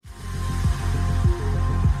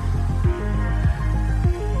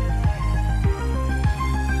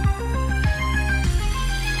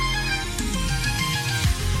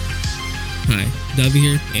Davi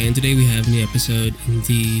here, and today we have a new episode in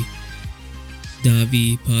the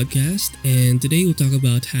Davi podcast. And today we'll talk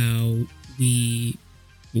about how we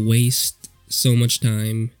waste so much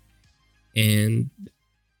time and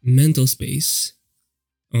mental space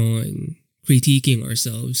on critiquing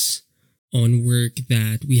ourselves on work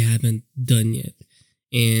that we haven't done yet.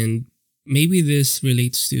 And maybe this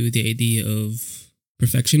relates to the idea of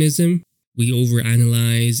perfectionism. We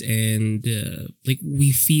overanalyze and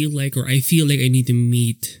we feel like, or I feel like I need to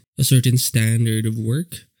meet a certain standard of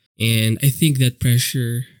work. And I think that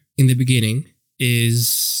pressure in the beginning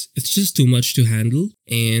it's just too much to handle.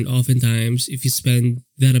 And oftentimes, if you spend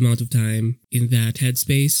that amount of time in that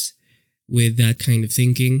headspace with that kind of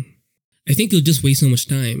thinking, I think you'll just waste so much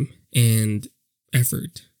time and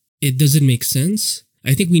effort. It doesn't make sense.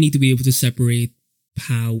 I think we need to be able to separate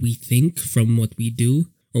how we think from what we do,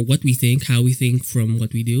 or what we think, how we think from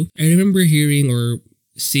what we do. I remember hearing or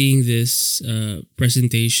seeing this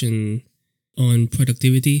presentation on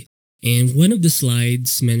productivity, and one of the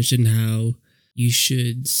slides mentioned how you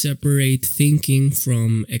should separate thinking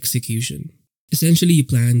from execution. Essentially, you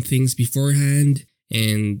plan things beforehand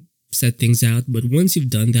and set things out, but once you've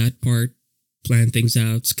done that part, plan things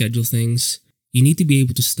out, schedule things, you need to be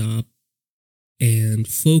able to stop and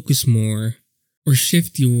focus more or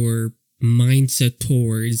shift your mindset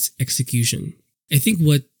towards execution. I think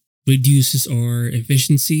what reduces our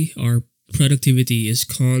efficiency, our productivity, is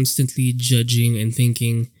constantly judging and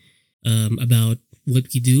thinking about what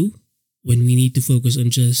we do when we need to focus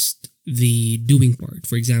on just the doing part.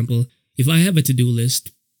 For example, if I have a to-do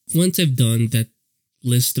list, once I've done that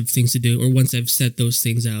list of things to do, or once I've set those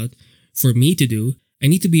things out for me to do, I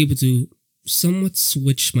need to be able to somewhat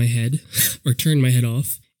switch my head or turn my head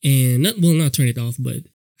off and not turn it off, but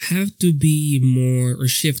have to be more or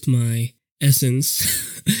shift my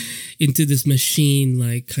essence into this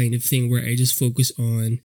machine-like kind of thing where I just focus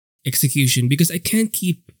on execution, because I can't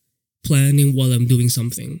keep planning while I'm doing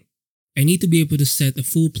something. I need to be able to set a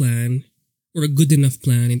full plan or a good enough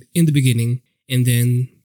plan in the beginning, and then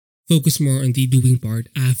focus more on the doing part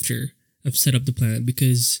after I've set up the plan,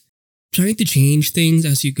 because trying to change things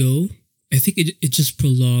as you go, I think it just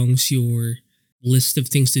prolongs your list of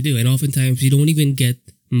things to do. And oftentimes you don't even get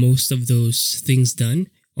most of those things done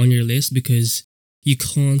on your list because you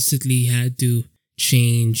constantly had to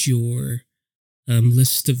change your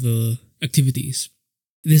list of activities.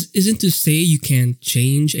 This isn't to say you can't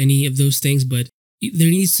change any of those things, but there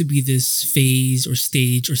needs to be this phase or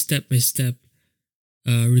stage or step-by-step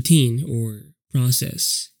routine or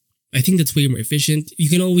process. I think that's way more efficient. You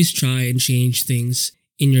can always try and change things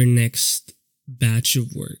in your next batch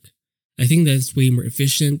of work. I think that's way more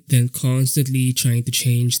efficient than constantly trying to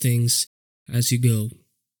change things as you go,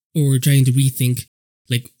 or trying to rethink,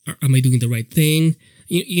 like, am I doing the right thing?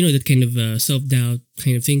 You know, that kind of self-doubt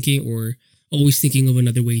kind of thinking, or always thinking of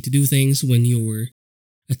another way to do things when your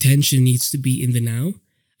attention needs to be in the now.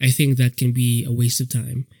 I think that can be a waste of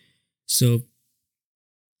time. So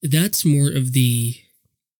that's more of the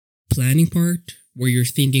planning part where you're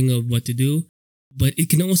thinking of what to do. But it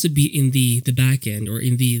can also be in the back end, or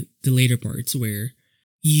in the later parts, where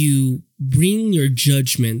you bring your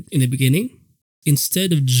judgment in the beginning.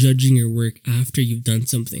 Instead of judging your work after you've done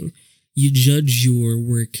something, you judge your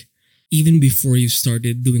work even before you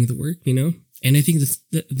started doing the work, you know? And I think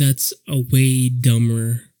that's a way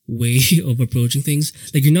dumber way of approaching things.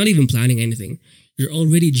 Like, you're not even planning anything. You're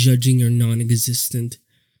already judging your non-existent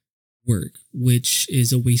work, which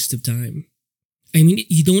is a waste of time. I mean,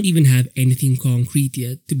 you don't even have anything concrete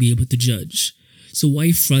yet to be able to judge. So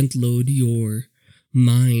why front load your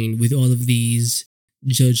mind with all of these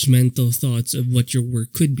judgmental thoughts of what your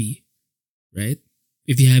work could be, right?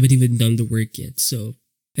 If you haven't even done the work yet. So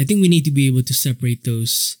I think we need to be able to separate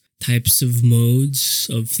those types of modes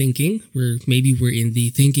of thinking, where maybe we're in the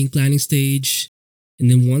thinking planning stage.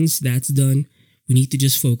 And then once that's done, we need to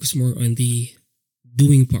just focus more on the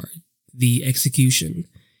doing part, the execution.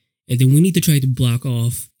 And then we need to try to block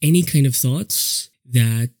off any kind of thoughts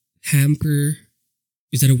that hamper,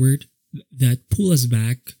 is that a word? That pull us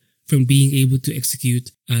back from being able to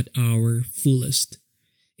execute at our fullest.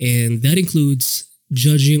 And that includes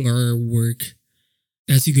judging our work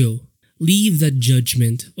as you go. Leave that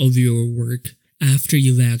judgment of your work after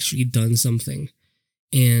you've actually done something.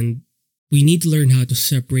 And we need to learn how to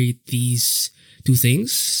separate these two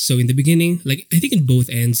things. So in the beginning, like, I think in both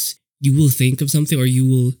ends, you will think of something, or you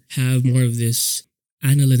will have more of this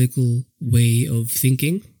analytical way of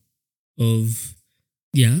thinking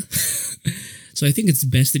So I think it's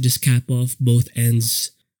best to just cap off both ends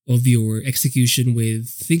of your execution with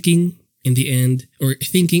thinking in the end, or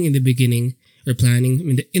thinking in the beginning, or planning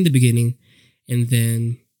in the beginning, and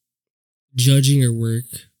then judging your work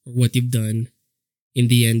or what you've done in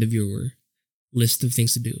the end of your list of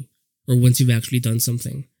things to do, or once you've actually done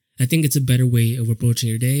something. I think it's a better way of approaching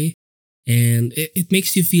your day, and it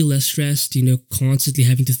makes you feel less stressed, constantly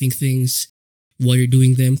having to think things while you're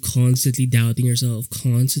doing them, constantly doubting yourself,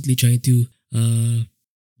 constantly trying to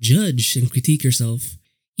judge and critique yourself,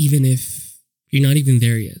 even if you're not even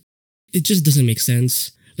there yet. It just doesn't make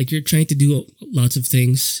sense. Like, you're trying to do lots of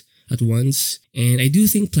things at once. And I do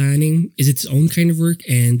think planning is its own kind of work,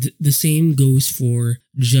 and the same goes for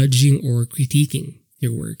judging or critiquing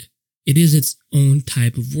your work. It is its own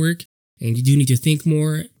type of work, and you do need to think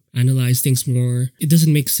more, analyze things more. It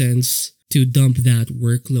doesn't make sense to dump that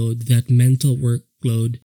workload, that mental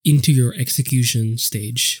workload, into your execution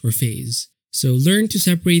stage or phase. So learn to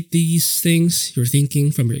separate these things, your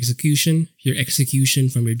thinking from your execution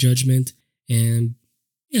from your judgment, and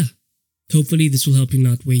yeah, hopefully this will help you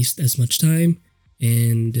not waste as much time,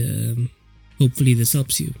 and hopefully this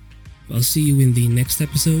helps you. I'll see you in the next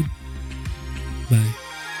episode. Bye.